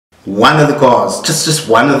one of the cars, just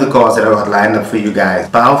one of the cars that I got lined up for you guys.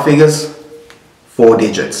 Power figures, 4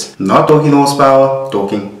 digits. Not talking horsepower,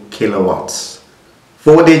 talking kilowatts.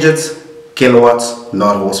 4 digits, kilowatts,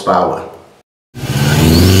 not horsepower.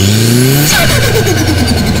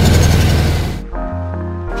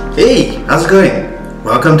 Hey, how's it going?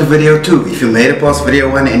 Welcome to video 2. If you made it past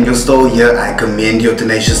video 1 and you're still here, I commend your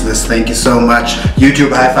tenaciousness. Thank you so much.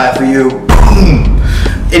 YouTube, high five for you. Boom.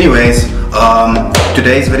 Anyways,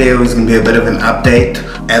 today's video is going to be a bit of an update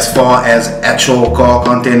as far as actual car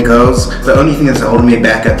content goes. The only thing that's holding me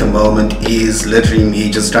back at the moment is literally me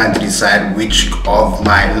just trying to decide which of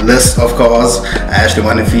my list of cars I actually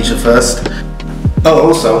want to feature first. Oh,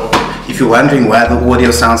 also, if you're wondering why the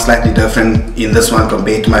audio sounds slightly different in this one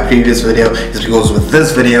compared to my previous video, it's because with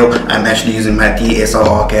this video I'm actually using my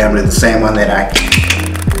DSLR camera, the same one that I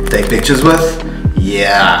take pictures with.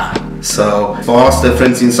 Yeah, so vast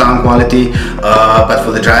difference in sound quality, but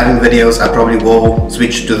for the driving videos I probably will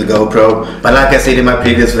switch to the GoPro. But like I said in my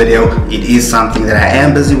previous video, it is something that I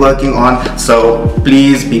am busy working on, so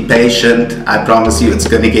please be patient. I promise you it's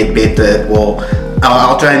gonna get better.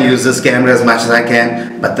 I'll try and use this camera as much as I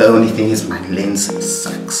can, but the only thing is my lens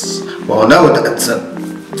sucks. Well, no, it's a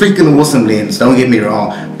freaking awesome lens, don't get me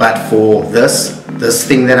wrong, but for this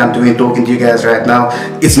thing that I'm doing, talking to you guys right now,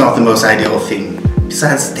 it's not the most ideal thing.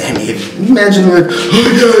 Besides, damn heavy. Imagine it.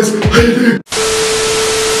 Hi guys, how you doing?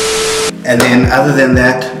 And then other than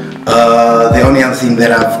that, the only other thing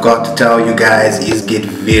that I've got to tell you guys is get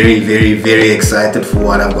very excited for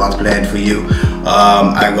what I've got planned for you.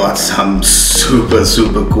 I got some super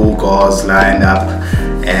cool cars lined up,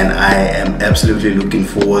 and I am absolutely looking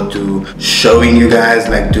forward to showing you guys,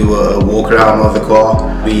 like do a walk around of the car.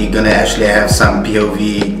 We're gonna actually have some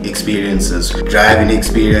POV experiences, driving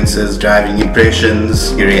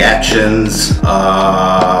impressions, reactions.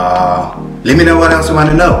 Let me know what else you want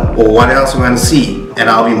to know or what else you want to see, and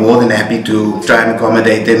I'll be more than happy to try and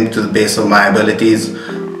accommodate them to the best of my abilities.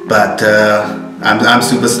 But I'm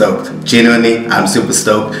super stoked. Genuinely, I'm super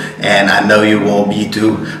stoked, and I know you will be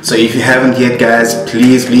too. So if you haven't yet, guys,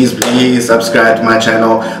 please subscribe to my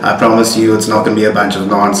channel. I promise you it's not gonna be a bunch of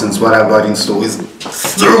nonsense. What I've got in store is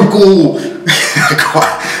so cool.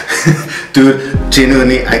 Dude,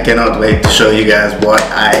 genuinely, I cannot wait to show you guys what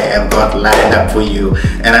I have got lined up for you.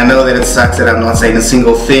 And I know that it sucks that I'm not saying a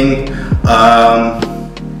single thing.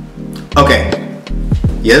 Okay,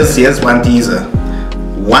 here's one teaser.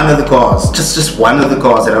 One of the cars, just one of the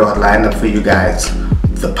cars that I got lined up for you guys.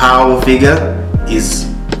 The power figure is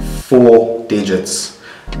 4 digits,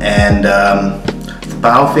 and the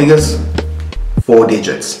power figures, 4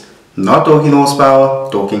 digits. Not talking horsepower,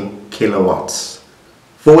 talking kilowatts.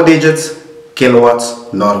 4 digits, kilowatts,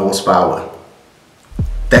 not horsepower.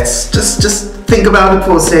 That's just think about it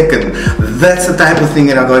for a second. That's the type of thing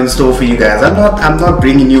that I got in store for you guys. I'm not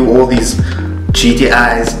bringing you all these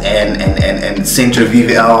GTIs and Centra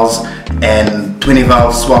VVLs and 20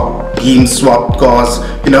 valve swap, beam swap cars.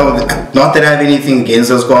 You know, not that I have anything against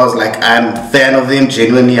those cars, like I'm a fan of them,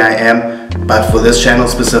 genuinely I am, but for this channel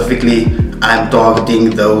specifically, I'm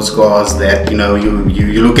targeting those cars that, you know,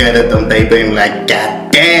 you look at it on paper and like,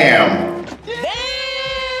 god damn,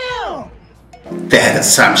 that is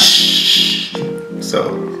some shh.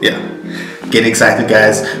 So yeah, get excited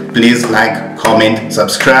guys. Please like, comment,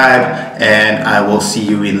 subscribe, and I will see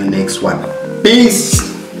you in the next one. Peace.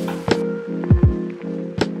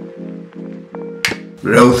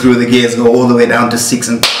 Roll through the gears, go all the way down to 6,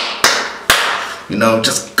 and you know,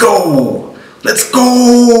 just go. Let's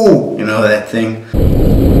go. You know that thing.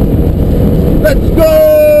 Let's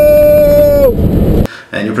go.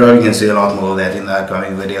 And you're probably gonna see a lot more of that in the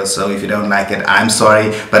upcoming videos. So if you don't like it, I'm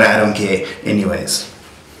sorry, but I don't care anyways.